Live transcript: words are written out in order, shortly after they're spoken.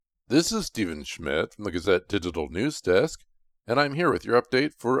This is Stephen Schmidt from the Gazette Digital News Desk, and I'm here with your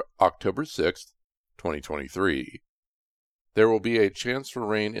update for October 6th, 2023. There will be a chance for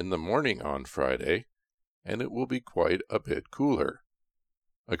rain in the morning on Friday, and it will be quite a bit cooler.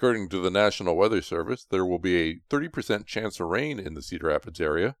 According to the National Weather Service, there will be a 30% chance of rain in the Cedar Rapids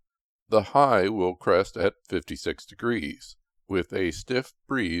area. The high will crest at 56 degrees, with a stiff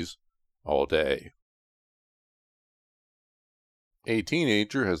breeze all day. A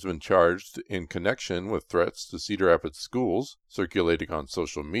teenager has been charged in connection with threats to Cedar Rapids schools circulating on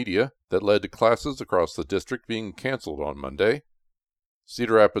social media that led to classes across the district being canceled on Monday.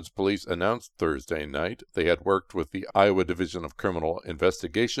 Cedar Rapids police announced Thursday night they had worked with the Iowa Division of Criminal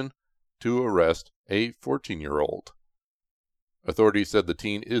Investigation to arrest a 14-year-old. Authorities said the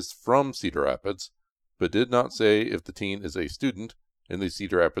teen is from Cedar Rapids, but did not say if the teen is a student in the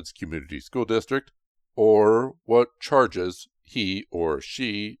Cedar Rapids Community School District or what charges he or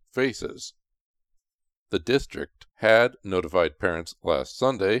she faces. The district had notified parents last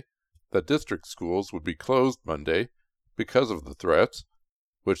Sunday that district schools would be closed Monday because of the threats,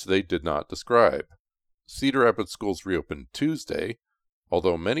 which they did not describe. Cedar Rapids schools reopened Tuesday,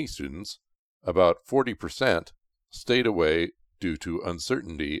 although many students, about 40%, stayed away due to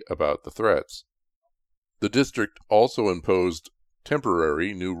uncertainty about the threats. The district also imposed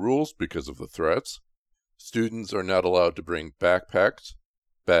temporary new rules because of the threats. Students are not allowed to bring backpacks,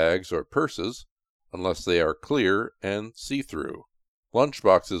 bags, or purses unless they are clear and see-through.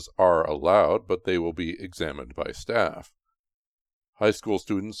 Lunchboxes are allowed, but they will be examined by staff. High school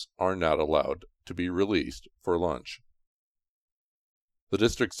students are not allowed to be released for lunch. The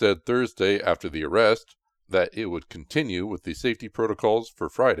district said Thursday after the arrest that it would continue with the safety protocols for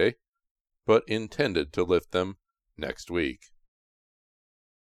Friday, but intended to lift them next week.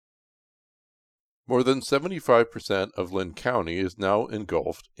 More than 75% of Linn County is now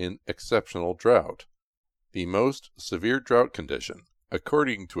engulfed in exceptional drought, the most severe drought condition,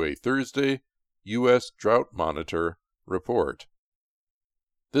 according to a Thursday U.S. Drought Monitor report.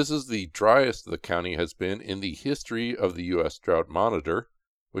 This is the driest the county has been in the history of the U.S. Drought Monitor,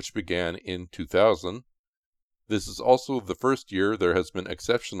 which began in 2000. This is also the first year there has been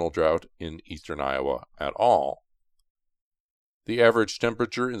exceptional drought in eastern Iowa at all. The average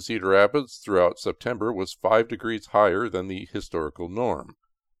temperature in Cedar Rapids throughout September was 5 degrees higher than the historical norm,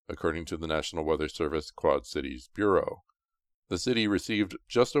 according to the National Weather Service Quad Cities Bureau. The city received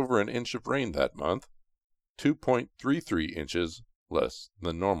just over an inch of rain that month, 2.33 inches less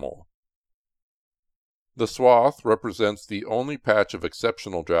than normal. The swath represents the only patch of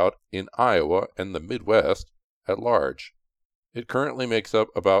exceptional drought in Iowa and the Midwest at large. It currently makes up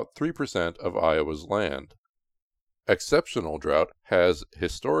about 3% of Iowa's land. Exceptional drought has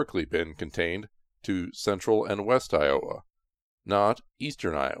historically been contained to central and west Iowa, not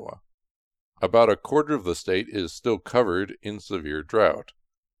eastern Iowa. About a quarter of the state is still covered in severe drought,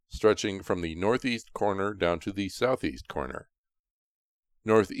 stretching from the northeast corner down to the southeast corner.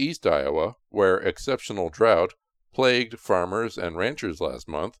 Northeast Iowa, where exceptional drought plagued farmers and ranchers last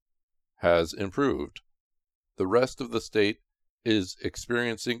month, has improved. The rest of the state is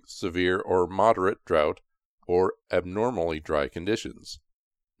experiencing severe or moderate drought or abnormally dry conditions.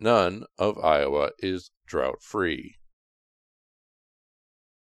 None of Iowa is drought-free.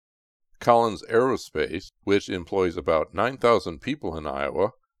 Collins Aerospace, which employs about 9,000 people in Iowa,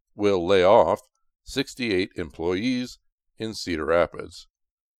 will lay off 68 employees in Cedar Rapids.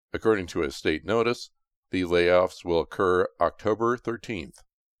 According to a state notice, the layoffs will occur October 13th.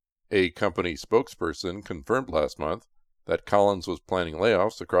 A company spokesperson confirmed last month that Collins was planning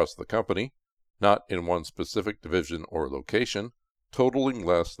layoffs across the company, not in one specific division or location, totaling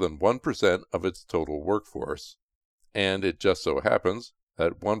less than 1% of its total workforce. And it just so happens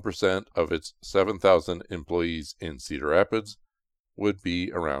that 1% of its 7,000 employees in Cedar Rapids would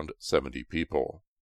be around 70 people.